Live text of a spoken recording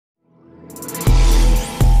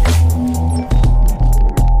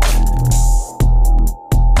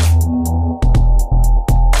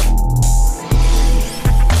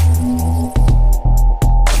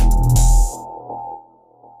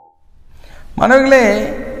மாணவர்களே,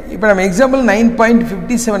 இப்போ நம்ம எக்ஸாம்பிள்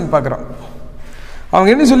 9.57 பார்க்குறோம். அவங்க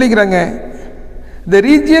என்ன சொல்லிக்கிறாங்க? The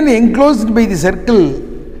region enclosed by the circle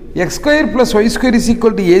x square plus y square is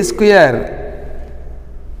equal to a square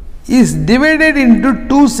is divided into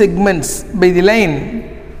two segments by the line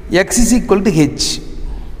x is equal to h.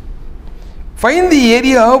 Find the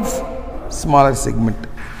area of smaller segment.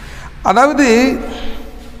 அதாவது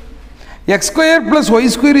x square plus y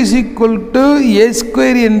square is equal to a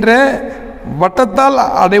square என்ற வட்டத்தால்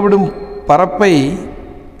அடைபடும் பரப்பை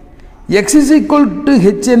x is equal to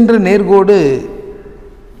h என்ற நேர்கோடு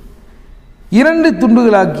இரண்டு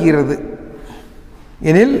துண்டுகளாக்குகிறது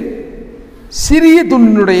எனில் சிறிய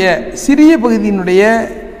துண்டினுடைய சிறிய பகுதியினுடைய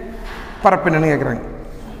பரப்பு என்னன்னு கேட்குறாங்க.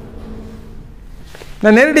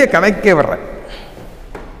 நான் நேரடியாக கணக்கே வர்றேன்.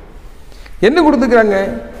 என்ன கொடுத்துக்கிறாங்க?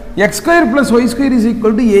 x square plus y square is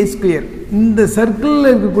equal to a square. இந்த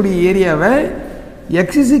சர்க்கிளில் இருக்கக்கூடிய ஏரியாவை x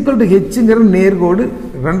is equal to hங்கிற நேர்கோடு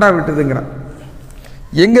ரெண்டாக வெட்டுதுங்கிறான்.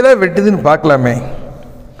 எங்கே தான் வெட்டுதுன்னு பார்க்கலாமே.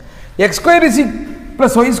 x square is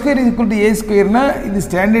plus y square is equal to a squareனா இது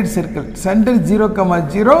standard circle. Centre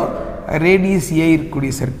 0,0 radius a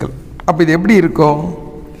இருக்கக்கூடிய சர்க்கிள். அப்போ இது எப்படி இருக்கும்?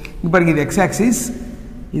 இப்போ பாருங்க, இது x ஆக்சிஸ்,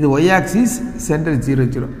 இது y ஆக்சிஸ், சென்டர் 0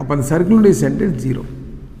 0. அப்போ அந்த சர்க்கிளுடைய சென்டர் 0.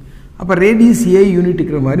 அப்போ ரேடியஸ் a யூனிட்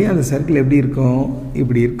இருக்கிற மாதிரி அந்த சர்க்கிள் எப்படி இருக்கும்?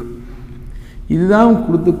 இப்படி இருக்கும். இதுதான்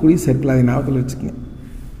கொடுத்துக்கூடிய சர்க்கிள். அதை ஞாபகத்தில் வச்சுக்கோங்க.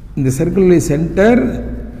 இந்த சர்க்கிளுடைய சென்டர்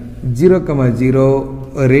 0,0,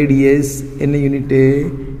 ரேடியஸ் என்ன யூனிட்டு?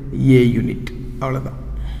 a unit. அவ்வளோதான்.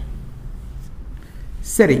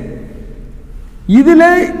 சரி, இதில்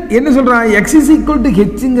என்ன சொல்கிறான்? x is equal to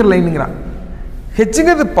hங்கிற லைனுங்கிறான்.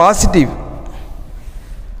 ஹெச்ங்கிறது positive.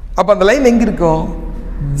 அப்போ அந்த லைன் எங்கே இருக்கும்?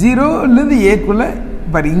 0லேருந்து ஏக்குள்ளே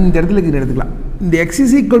பாரு, இந்த இடத்துல எடுத்துக்கலாம். இந்த x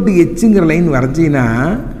is equal to hங்கிற line வரைஞ்சின்னா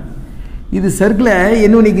இது சர்க்கிளை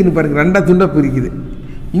என்ன பண்ணிக்குன்னு பாருங்க, ரெண்டாக துண்டாக பிரிக்குது.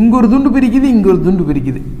 இங்கே ஒரு துண்டு பிரிக்குது, இங்கே ஒரு துண்டு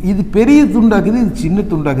பிரிக்குது. இது பெரிய துண்டாக்குது, இது சின்ன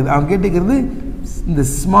துண்டாக்குது. அவன் கேட்டுக்கிறது இந்த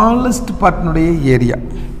ஸ்மாலஸ்ட் பார்ட்டினுடைய ஏரியா.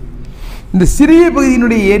 இந்த சிறிய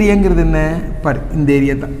பகுதியினுடைய ஏரியாங்கிறது என்ன? பாரு, இந்த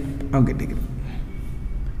ஏரியா தான் அவன் கேட்டுக்கிறது.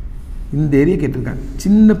 இந்த ஏரியா கேட்டிருக்காங்க,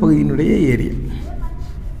 சின்ன பகுதியினுடைய ஏரியா.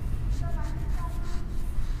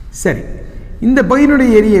 சரி, இந்த பகுதியினுடைய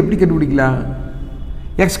ஏரியா எப்படி கண்டுபிடிக்கலாம்?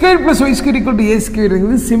 x square plus y square equal to a square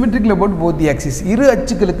symmetrical about both axis, இரு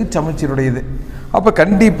அச்சுக்களுக்கு சமச்சீருடையது. அப்போ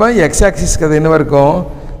கண்டிப்பாக எக்ஸ் ஆக்சிஸ்க்கு அது என்னவாக இருக்கும்?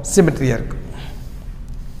 சிமெட்ரியாக இருக்கும்.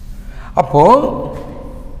 அப்போது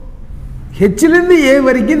ஹெச்லேருந்து ஏ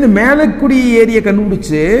வரைக்கும் இந்த மேலக்கூடிய ஏரியா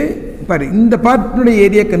கண்டுபிடிச்சி பாரு, இந்த பார்ட்டினுடைய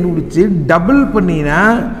ஏரியா கண்டுபிடிச்சி டபுள் பண்ணினா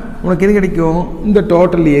உனக்கு என்ன கிடைக்கும்? இந்த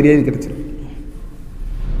டோட்டல் ஏரியா இது கிடைச்சிடும்.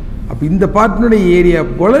 அப்போ இந்த பார்ட்டினுடைய ஏரியா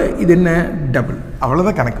போல் இது என்ன? டபுள்.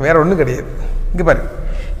 அவ்வளோதான் கணக்கு, வேறு ஒன்றும் கிடையாது. இங்கே பாரு,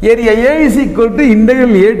 area A is equal to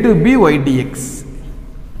integral A to B y dx.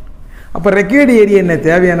 அப்போ ரெக்வயர்டு ஏரியா என்ன?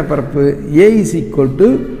 தேவையான பரப்பு A is equal to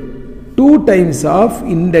 2 times of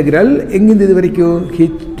integral எங்கிருந்து இது வரைக்கும்?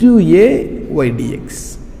 h to a y dx.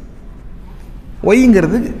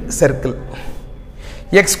 yங்கிறது circle.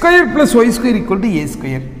 x square plus y square equal to a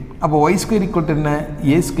square. அப்போ y square equal to என்ன?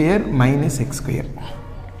 a square minus x square.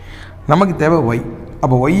 நமக்கு தேவை y.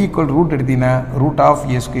 அப்போ y equal to root எடுத்தீங்கன்னா root of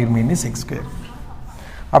a square minus x square.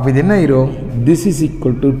 அப்போ இது என்ன ஆயிரும்? this is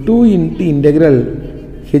equal to 2 into integral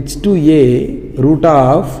h to a root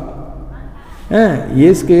of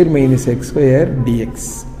a square minus x square dx.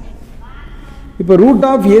 இப்போ root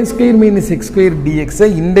of a square minus x square dx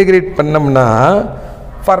integrate பண்ணோம்னா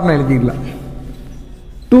formula எழுதிக்கலாம்.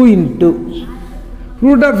 2 into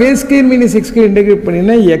root of a square minus x square integrate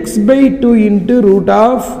பண்ணினா x by 2 into root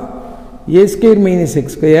of a square minus x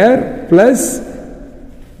square plus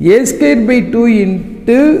a square by 2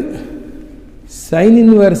 into sin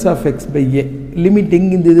inverse of x by a. Limit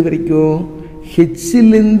எங்கிருந்து இது வரைக்கும்?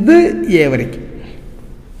 ஹெச்சிலிருந்து ஏ வரைக்கும்.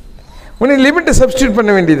 உடனே லிமிட்டை substitute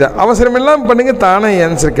பண்ண வேண்டியதா? அவசரம் எல்லாம் பண்ணுங்க, தானே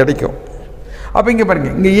ஆன்சர் கிடைக்கும். அப்போ இங்கே பாருங்க,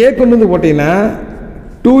 இங்கே ஏ கொண்டு வந்து போட்டீங்கன்னா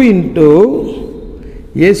 2 into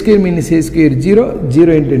a square minus a square 0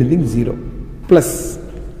 0 into anything 0 plus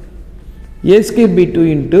a square by 2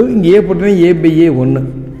 into இங்கே ஏ போட்டீங்கன்னா a by a 1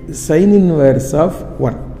 sin inverse of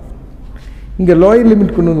 1. இங்கே லோயர்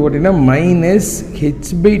லிமிட் கொண்டு வந்து போட்டிங்கன்னா minus H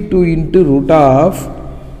by 2 into root of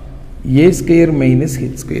A square minus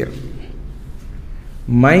H square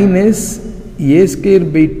minus A square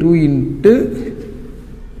by 2 into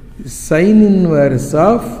sine inverse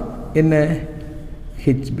of என்ன?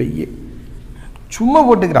 H by ஏ. சும்மா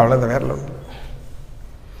போட்டுக்கிறேன், அவ்வளோதான், வேற ஒன்று.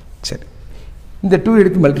 சரி, இந்த 2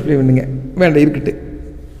 எடுத்து மல்டிப்ளை பண்ணுங்க, வேண்டாம் இருக்கட்டு.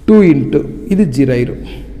 2 இன்ட்டு இது 0 ஆயிரும்.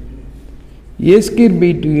 a square by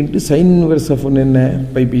 2 into sin inverse of 1 என்ன?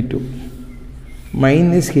 pi by 2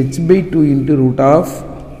 minus h by 2 into root of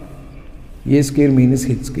a square minus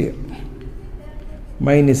h square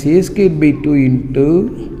minus a square by 2 into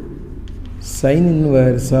sin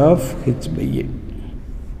inverse of h by a.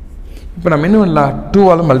 இப்போ நம்ம என்ன பண்ணலாம், 2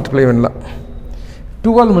 all multiply பண்ணலாம்.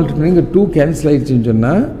 2 all multiply இங்கே 2 cancel ஆகிடுச்சுன்னு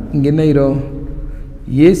சொன்னால் இங்கே என்ன ஆயிரும்,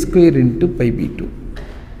 a square into pi by 2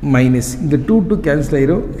 minus இங்கே 2 கேன்சல்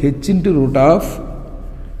ஆயிரும், h into root of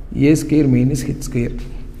a square minus h square.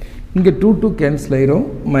 இங்கே 2 கேன்சல் ஆயிரும்,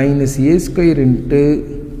 minus a square into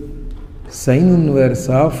sin inverse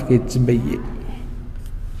of h by a.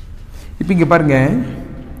 இப்போ இங்கே பாருங்கள்,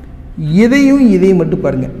 இதையும் மட்டும்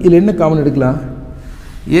பாருங்கள், இதில் என்ன காமன் எடுக்கலாம்,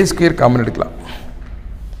 a ஸ்கொயர் காமன் எடுக்கலாம்.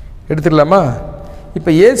 எடுத்துடலாமா? இப்போ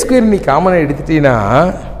a ஸ்கொயர் நீ காமனை எடுத்துட்டீங்கன்னா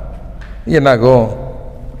என்னாகும்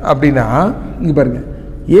அப்படின்னா, இங்கே பாருங்கள்,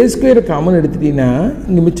 a ஸ்கொயர் காமன் எடுத்துட்டீங்கன்னா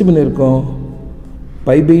இங்கே மிச்சம் என்ன இருக்கும்,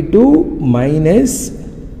 by by 2 minus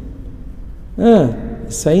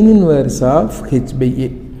sin inverse of h by a.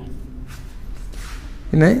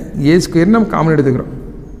 என்ன, a ஸ்கொயர் நம்ம காமன் எடுத்துக்கிறோம்.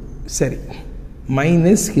 சரி,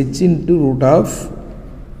 minus h into root of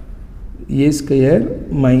a square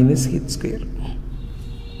minus h square.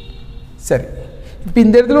 சரி, இப்போ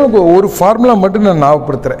இந்த இடத்துல ஒரு ஃபார்முலா மட்டும் நான்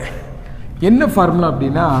ஞாபகப்படுத்துகிறேன். என்ன ஃபார்முலா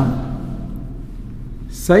அப்படின்னா,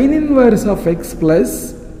 sin inverse of x plus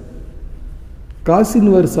cos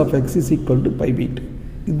inverse of x is equal to pi by 2.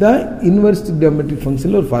 இதுதான் இன்வெர்ஸ் டிரிகோனோமெட்ரிக்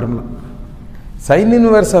ஃபங்க்ஷனில் ஒரு formula. sin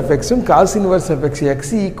inverse of x um cos inverse of x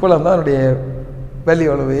ஈக்குவலாக தான் அதனுடைய வேல்யூ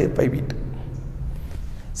எவ்வளவு, பை பை 2.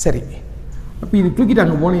 சரி, அப்போ இது தூக்கிட்டு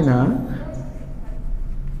அங்கே போனீங்கன்னா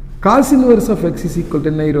cos inverse of x is equal to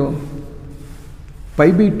என்ன ஆயிரும், by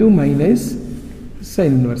by 2 minus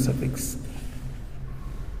sin inverse of x.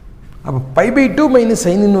 அப்போ by by 2 minus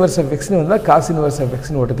sin inverse of x வந்தால் cos inverse of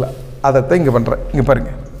x ஓட்டுக்கலாம். அதைத்தான் இங்கே பண்ணுறேன். இங்கே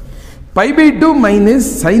பாருங்கள், by by 2 minus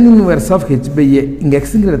sin inverse of h by a. இங்கே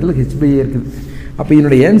எக்ஸுங்கிற இடத்துல h by a இருக்குது. அப்போ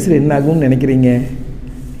என்னுடைய ஆன்சர் என்ன ஆகும்னு நினைக்கிறீங்க,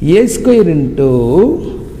 a square into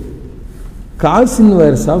cos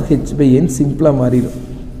inverse of h by n சிம்பிளாக மாறிடும்.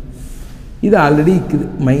 இது ஆல்ரெடி இருக்குது,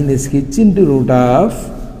 minus h into root of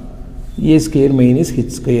a square minus h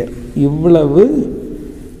square. இவ்வளவு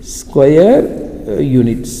ஸ்கொயர்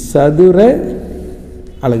யூனிட், சதுர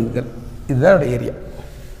அலகுகள். இதுதான் ஏரியா.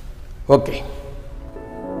 ஓகே.